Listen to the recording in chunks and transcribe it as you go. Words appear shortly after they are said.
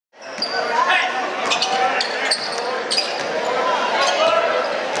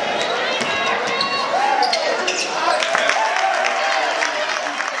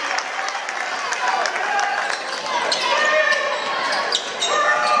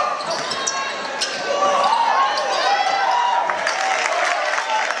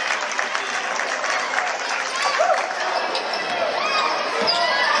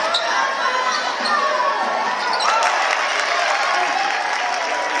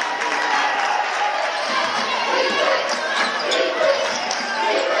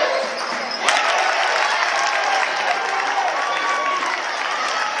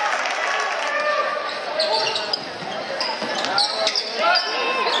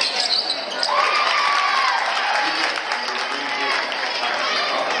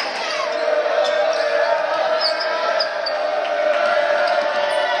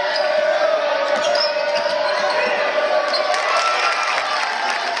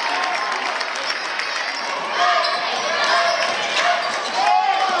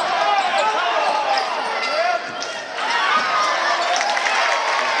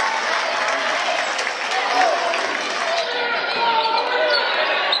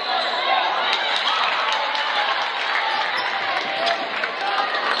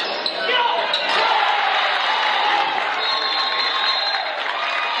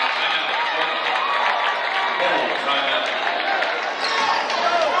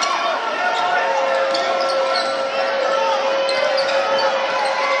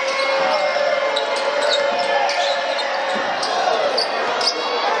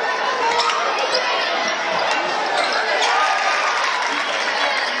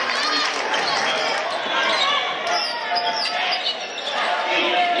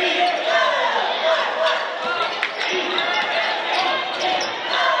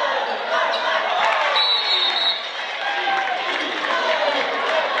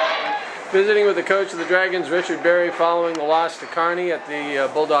Visiting with the coach of the Dragons, Richard Berry, following the loss to Kearney at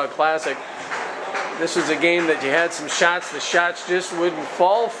the Bulldog Classic. This was a game that you had some shots. The shots just wouldn't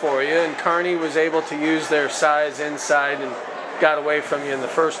fall for you, and Kearney was able to use their size inside and got away from you in the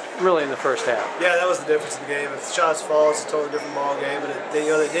first half. Yeah, that was the difference in the game. If the shots fall, it's a totally different ball game, but they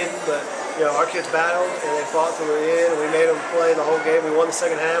didn't. But our kids battled and they fought till the end, and we made them play the whole game. We won the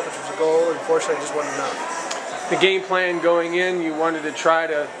second half, which was a goal. And unfortunately, it just wasn't enough. The game plan going in, you wanted to try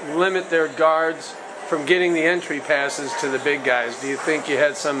to limit their guards from getting the entry passes to the big guys. Do you think you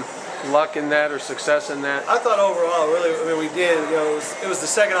had some luck in that or success in that? I thought overall, really, we did. It was the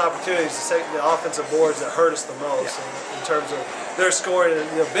second opportunities, the offensive boards that hurt us the most in terms of their scoring,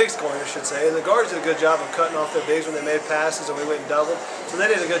 big scoring, I should say. And the guards did a good job of cutting off their bigs when they made passes, and we went and doubled. So they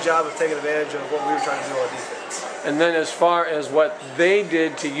did a good job of taking advantage of what we were trying to do on defense. And then as far as what they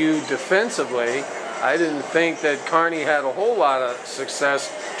did to you defensively, I didn't think that Kearney had a whole lot of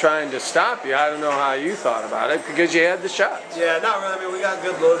success trying to stop you. I don't know how you thought about it because you had the shots. Yeah, not really. I mean, we got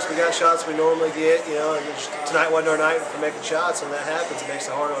good looks. We got shots we normally get, and tonight wasn't our night for making shots, and that happens. It makes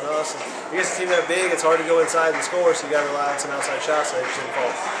it hard on us. And against a team that big, it's hard to go inside and score, so you got to rely on some outside shots that shouldn't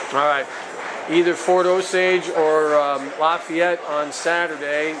fall. All right. Either Fort Osage or Lafayette on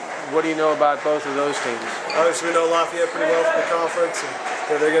Saturday. What do you know about both of those teams? Obviously, we know Lafayette pretty well from the conference, and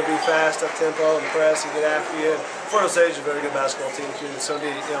they're going to be fast, up-tempo, and press and get after you. And Fort Osage is a very good basketball team too. So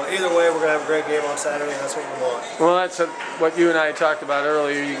either way, we're going to have a great game on Saturday, and that's what we want. Well, that's what you and I talked about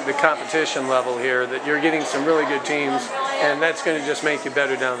earlier, the competition level here, that you're getting some really good teams, and that's going to just make you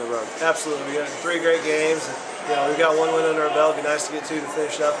better down the road. Absolutely. We got 3 great games. And, we've got 1 win under our belt. It'd be nice to get 2 to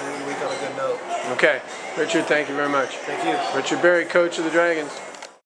finish up and end the week on a good note. Okay. Richard, thank you very much. Thank you. Richard Berry, coach of the Dragons.